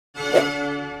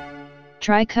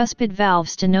Tricuspid valve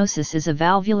stenosis is a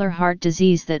valvular heart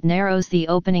disease that narrows the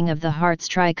opening of the heart's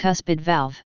tricuspid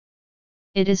valve.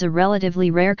 It is a relatively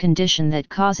rare condition that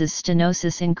causes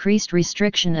stenosis-increased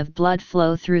restriction of blood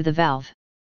flow through the valve.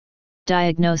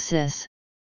 Diagnosis: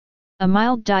 a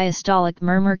mild diastolic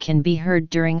murmur can be heard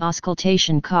during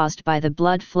auscultation caused by the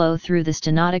blood flow through the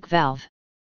stenotic valve.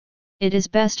 It is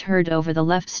best heard over the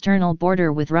left sternal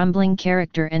border with rumbling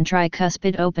character and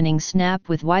tricuspid opening snap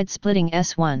with wide splitting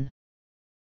S1.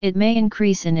 It may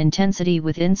increase in intensity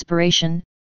with inspiration,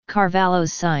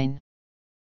 Carvalho's sign.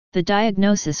 The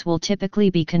diagnosis will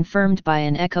typically be confirmed by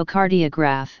an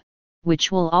echocardiograph,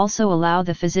 which will also allow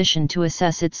the physician to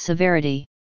assess its severity.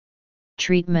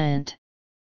 Treatment: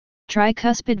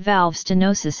 tricuspid valve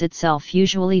stenosis itself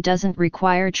usually doesn't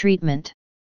require treatment.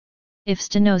 If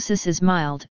stenosis is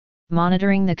mild,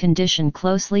 monitoring the condition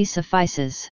closely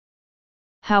suffices.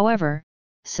 However,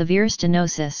 severe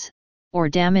stenosis, or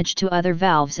damage to other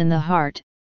valves in the heart,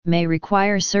 may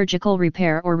require surgical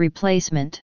repair or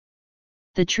replacement.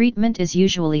 The treatment is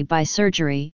usually by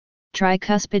surgery,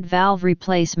 tricuspid valve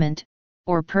replacement,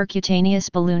 or percutaneous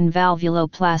balloon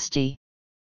valvuloplasty.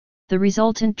 The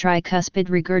resultant tricuspid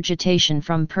regurgitation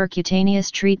from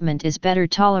percutaneous treatment is better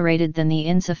tolerated than the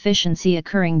insufficiency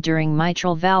occurring during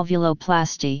mitral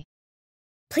valvuloplasty.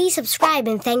 Please subscribe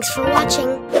and thanks for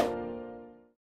watching.